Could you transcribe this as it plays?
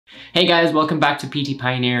Hey guys, welcome back to PT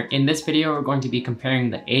Pioneer. In this video, we're going to be comparing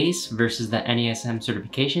the ACE versus the NASM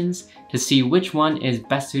certifications to see which one is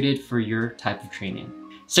best suited for your type of training.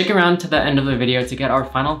 Stick around to the end of the video to get our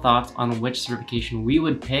final thoughts on which certification we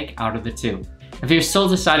would pick out of the two. If you're still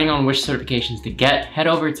deciding on which certifications to get, head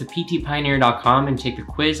over to ptpioneer.com and take the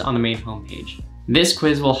quiz on the main homepage. This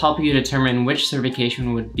quiz will help you determine which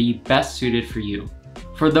certification would be best suited for you.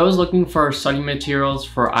 For those looking for study materials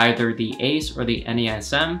for either the ACE or the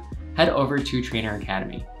NASM, head over to Trainer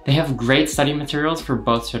Academy. They have great study materials for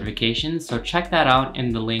both certifications, so check that out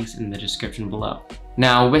in the links in the description below.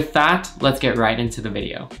 Now with that, let's get right into the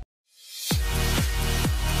video.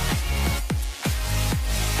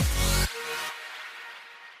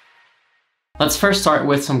 Let's first start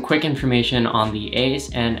with some quick information on the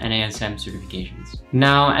ACE and NASM certifications.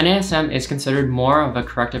 Now, NASM is considered more of a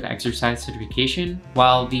corrective exercise certification,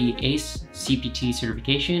 while the ACE CPT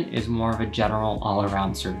certification is more of a general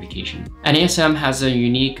all-around certification. NASM has a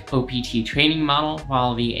unique OPT training model,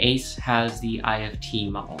 while the ACE has the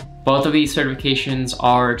IFT model. Both of these certifications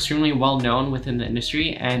are extremely well known within the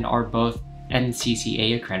industry and are both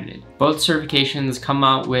NCCA accredited. Both certifications come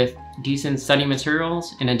out with decent study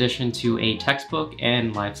materials in addition to a textbook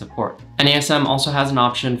and live support. NASM also has an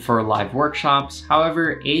option for live workshops,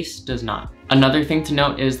 however ACE does not. Another thing to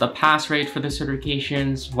note is the pass rate for the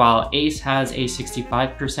certifications. While ACE has a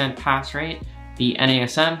 65% pass rate, the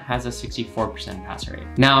NASM has a 64% pass rate.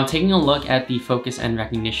 Now, taking a look at the focus and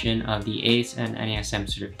recognition of the ACE and NASM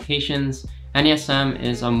certifications, NASM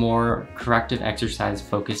is a more corrective exercise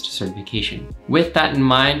focused certification. With that in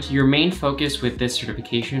mind, your main focus with this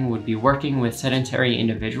certification would be working with sedentary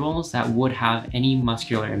individuals that would have any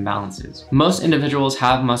muscular imbalances. Most individuals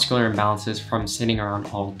have muscular imbalances from sitting around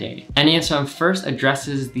all day. NASM first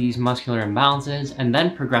addresses these muscular imbalances and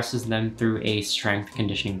then progresses them through a strength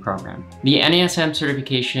conditioning program. The NASM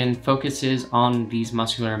certification focuses on these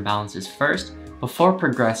muscular imbalances first, before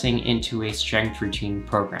progressing into a strength routine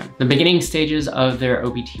program. The beginning stages of their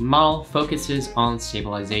OPT model focuses on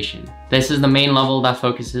stabilization. This is the main level that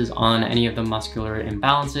focuses on any of the muscular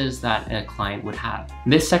imbalances that a client would have.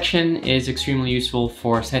 This section is extremely useful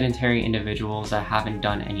for sedentary individuals that haven't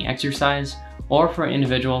done any exercise, or for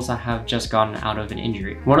individuals that have just gotten out of an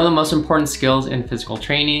injury. One of the most important skills in physical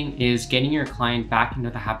training is getting your client back into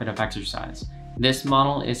the habit of exercise. This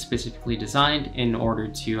model is specifically designed in order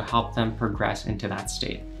to help them progress into that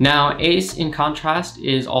state. Now, ACE, in contrast,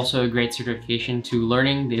 is also a great certification to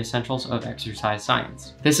learning the essentials of exercise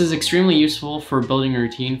science. This is extremely useful for building a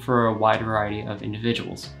routine for a wide variety of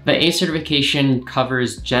individuals. The ACE certification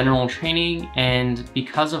covers general training, and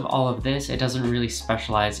because of all of this, it doesn't really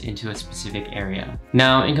specialize into a specific area.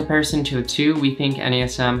 Now, in comparison to the two, we think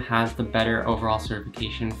NASM has the better overall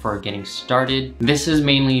certification for getting started. This is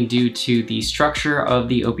mainly due to the structure of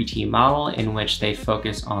the OPT model, in which they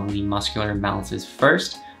focus on the muscular imbalances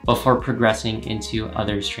first before progressing into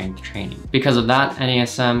other strength training. Because of that,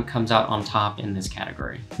 NASM comes out on top in this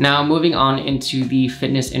category. Now, moving on into the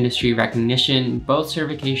fitness industry recognition, both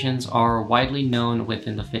certifications are widely known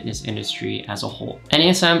within the fitness industry as a whole.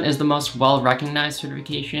 NASM is the most well-recognized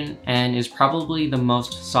certification and is probably the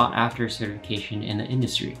most sought-after certification in the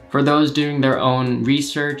industry. For those doing their own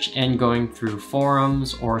research and going through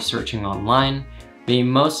forums or searching online, they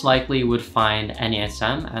most likely would find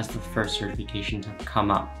NASM as the first certification to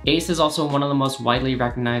come up. ACE is also one of the most widely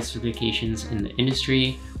recognized certifications in the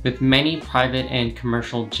industry, with many private and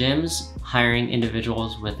commercial gyms hiring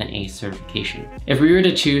individuals with an ACE certification. If we were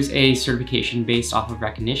to choose a certification based off of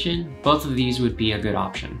recognition, both of these would be a good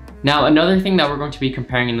option. Now, another thing that we're going to be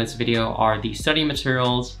comparing in this video are the study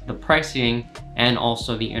materials, the pricing, and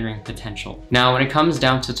also the earning potential. Now, when it comes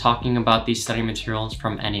down to talking about these study materials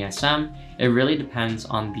from NASM, it really depends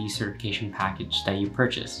on the certification package that you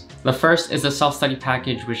purchase. The first is the self-study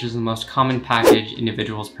package, which is the most common package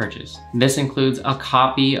individuals purchase. This includes a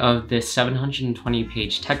copy of this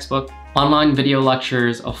 720-page textbook, online video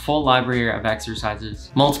lectures, a full library of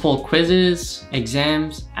exercises, multiple quizzes,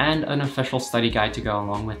 exams, and an official study guide to go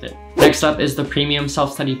along with it. Next up is the premium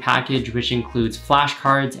self-study package, which includes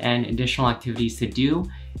flashcards and additional activities to do,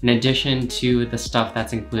 in addition to the stuff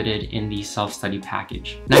that's included in the self-study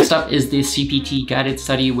package. Next up is the CPT guided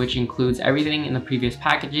study, which includes everything in the previous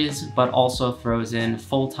packages, but also throws in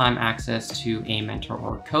full-time access to a mentor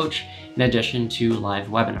or coach, in addition to live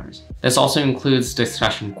webinars. This also includes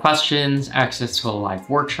discussion questions, access to a live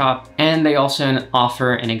workshop, and they also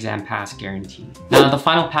offer an exam pass guarantee. Now, the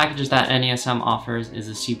final package that NASM offers is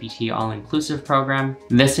the CPT all-inclusive program.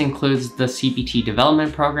 This includes the CPT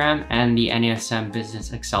development program and the NASM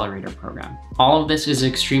business accelerator program. All of this is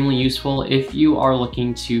extremely useful if you are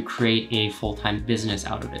looking to create a full-time business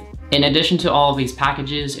out of it. In addition to all of these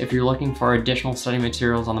packages, if you're looking for additional study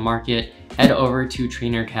materials on the market, head over to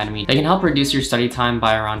Trainer Academy. They can help reduce your study time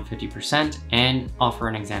by around 50% and offer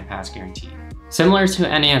an exam pass guarantee. Similar to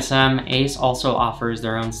NASM, ACE also offers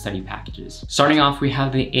their own study packages. Starting off, we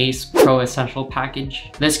have the ACE Pro Essential package.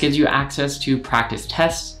 This gives you access to practice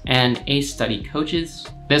tests and ACE study coaches.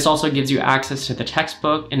 This also gives you access to the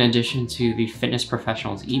textbook in addition to the Fitness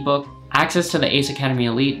Professionals ebook, access to the ACE Academy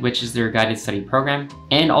Elite, which is their guided study program,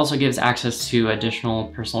 and also gives access to additional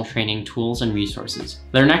personal training tools and resources.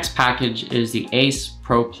 Their next package is the ACE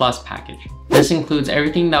Pro Plus package. This includes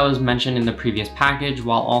everything that was mentioned in the previous package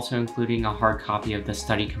while also including a hard copy of the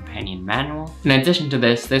study companion manual. In addition to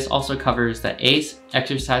this, this also covers the ACE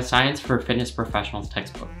Exercise Science for Fitness Professionals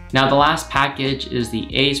textbook. Now the last package is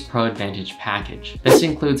the ACE Pro Advantage package. This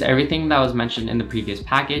includes everything that was mentioned in the previous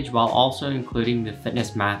package while also including the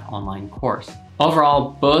Fitness Math online course.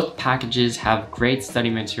 Overall, both packages have great study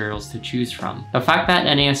materials to choose from. The fact that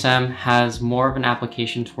NASM has more of an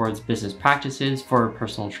application towards business practices for a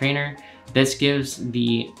personal trainer, this gives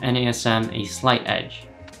the NASM a slight edge.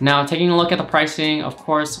 Now, taking a look at the pricing, of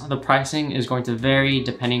course, the pricing is going to vary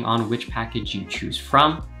depending on which package you choose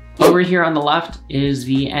from. Over here on the left is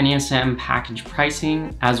the NASM package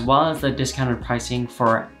pricing, as well as the discounted pricing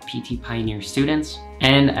for PT Pioneer students.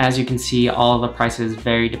 And as you can see, all of the prices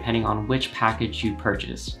vary depending on which package you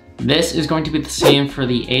purchase. This is going to be the same for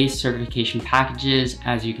the ACE certification packages,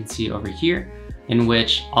 as you can see over here, in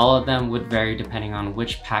which all of them would vary depending on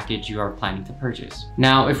which package you are planning to purchase.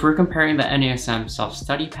 Now, if we're comparing the NASM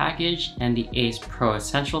self-study package and the ACE Pro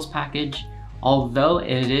Essentials package, although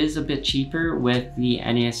it is a bit cheaper with the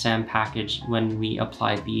NASM package when we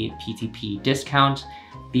apply the PTP discount,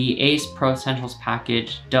 the ACE Pro Essentials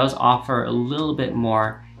package does offer a little bit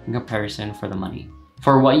more in comparison for the money.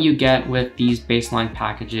 For what you get with these baseline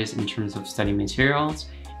packages in terms of study materials,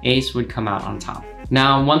 ACE would come out on top.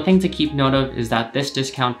 Now, one thing to keep note of is that this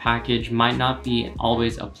discount package might not be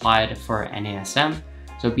always applied for NASM,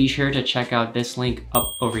 so be sure to check out this link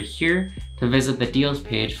up over here to visit the deals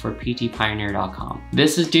page for ptpioneer.com.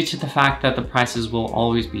 This is due to the fact that the prices will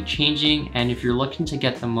always be changing, and if you're looking to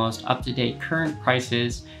get the most up-to-date current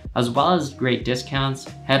prices, as well as great discounts,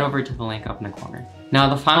 head over to the link up in the corner. Now,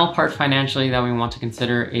 the final part financially that we want to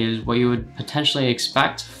consider is what you would potentially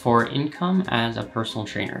expect for income as a personal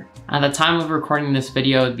trainer. At the time of recording this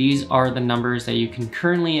video, these are the numbers that you can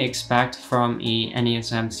currently expect from a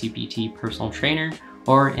NASM CPT personal trainer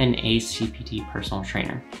or an ACE CPT personal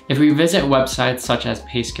trainer. If we visit websites such as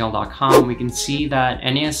payscale.com, we can see that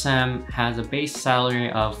NASM has a base salary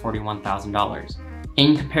of $41,000.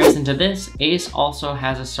 In comparison to this, ACE also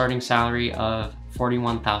has a starting salary of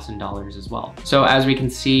 $41,000 as well. So as we can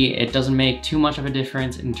see, it doesn't make too much of a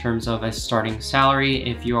difference in terms of a starting salary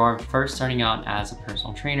if you are first starting out as a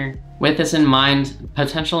personal trainer. With this in mind,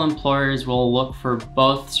 potential employers will look for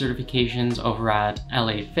both certifications over at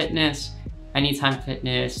LA Fitness, Anytime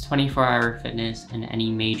Fitness, 24-Hour Fitness, and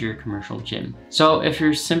any major commercial gym. So if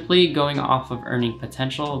you're simply going off of earning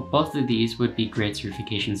potential, both of these would be great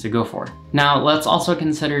certifications to go for. Now, let's also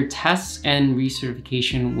consider tests and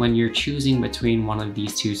recertification when you're choosing between one of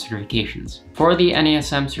these two certifications. For the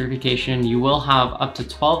NASM certification, you will have up to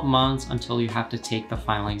 12 months until you have to take the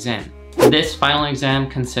final exam. This final exam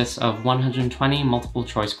consists of 120 multiple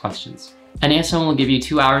choice questions. NASM will give you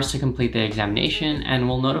 2 hours to complete the examination and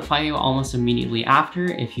will notify you almost immediately after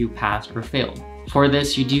if you passed or failed. For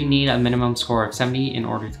this, you do need a minimum score of 70 in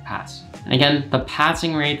order to pass. And again, the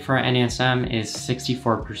passing rate for NASM is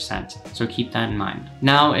 64%, so keep that in mind.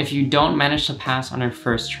 Now, if you don't manage to pass on your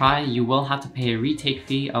first try, you will have to pay a retake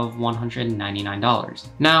fee of $199.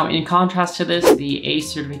 Now, in contrast to this, the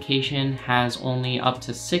ACE certification has only up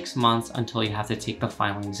to 6 months until you have to take the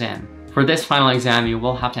final exam. For this final exam, you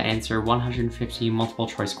will have to answer 150 multiple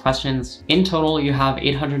choice questions. In total, you have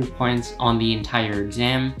 800 points on the entire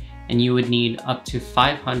exam, and you would need up to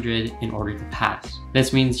 500 in order to pass.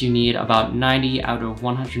 This means you need about 90 out of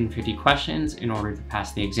 150 questions in order to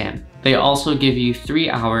pass the exam. They also give you 3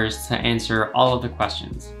 hours to answer all of the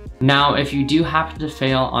questions. Now, if you do happen to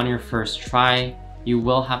fail on your first try, you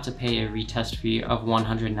will have to pay a retest fee of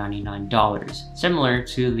 $199, similar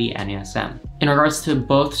to the NASM. In regards to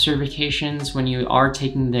both certifications, when you are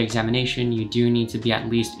taking the examination, you do need to be at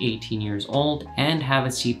least 18 years old and have a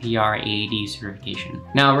CPR AAD certification.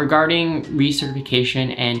 Now, regarding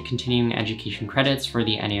recertification and continuing education credits for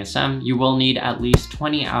the NASM, you will need at least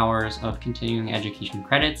 20 hours of continuing education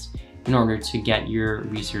credits in order to get your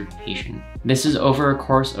recertification. This is over a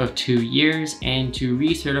course of 2 years, and to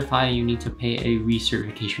recertify, you need to pay a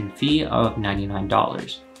recertification fee of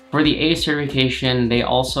 $99. For the ACE certification, they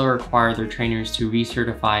also require their trainers to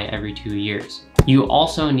recertify every 2 years. You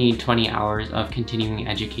also need 20 hours of continuing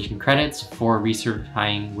education credits for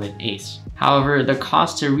recertifying with ACE. However, the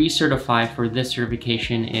cost to recertify for this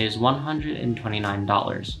certification is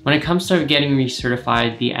 $129. When it comes to getting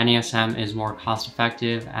recertified, the NASM is more cost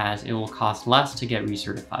effective as it will cost less to get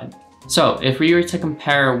recertified. So if we were to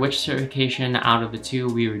compare which certification out of the two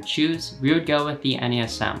we would choose, we would go with the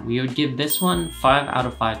NASM. We would give this one 5 out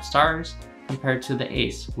of 5 stars compared to the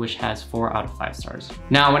ACE, which has 4 out of 5 stars.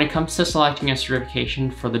 Now, when it comes to selecting a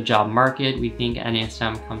certification for the job market, we think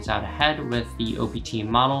NASM comes out ahead with the OPT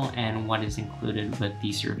model and what is included with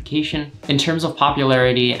the certification. In terms of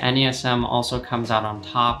popularity, NASM also comes out on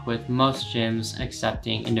top, with most gyms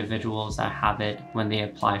accepting individuals that have it when they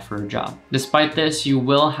apply for a job. Despite this, you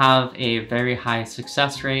will have a very high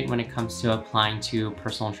success rate when it comes to applying to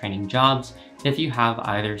personal training jobs if you have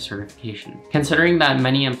either certification. Considering that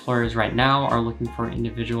many employers right now are looking for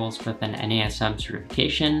individuals with an NASM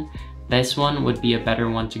certification, this one would be a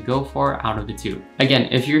better one to go for out of the two. Again,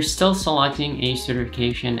 if you're still selecting a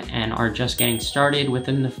certification and are just getting started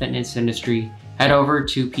within the fitness industry, head over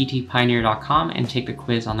to ptpioneer.com and take the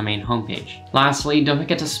quiz on the main homepage. Lastly, don't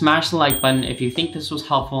forget to smash the like button if you think this was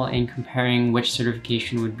helpful in comparing which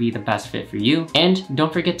certification would be the best fit for you. And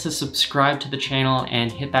don't forget to subscribe to the channel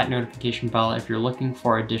and hit that notification bell if you're looking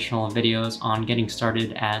for additional videos on getting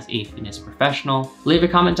started as a fitness professional. Leave a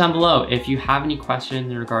comment down below if you have any questions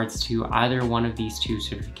in regards to either one of these two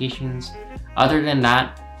certifications. Other than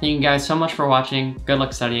that, thank you guys so much for watching, good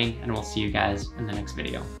luck studying, and we'll see you guys in the next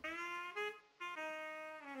video.